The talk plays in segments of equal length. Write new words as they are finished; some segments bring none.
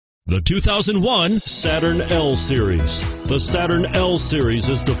The 2001 Saturn L Series. The Saturn L Series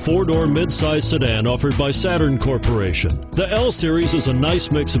is the four-door midsize sedan offered by Saturn Corporation. The L Series is a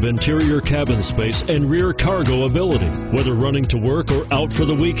nice mix of interior cabin space and rear cargo ability. Whether running to work or out for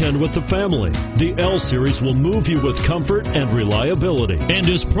the weekend with the family, the L Series will move you with comfort and reliability and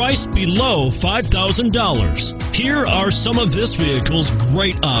is priced below $5,000. Here are some of this vehicle's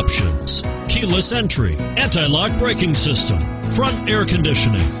great options: keyless entry, anti-lock braking system, front air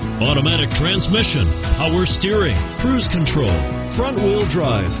conditioning, automatic transmission, power steering, cruise control, front wheel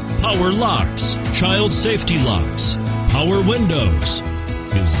drive, power locks, child safety locks, power windows.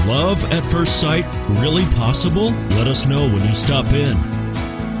 Is love at first sight really possible? Let us know when you stop in.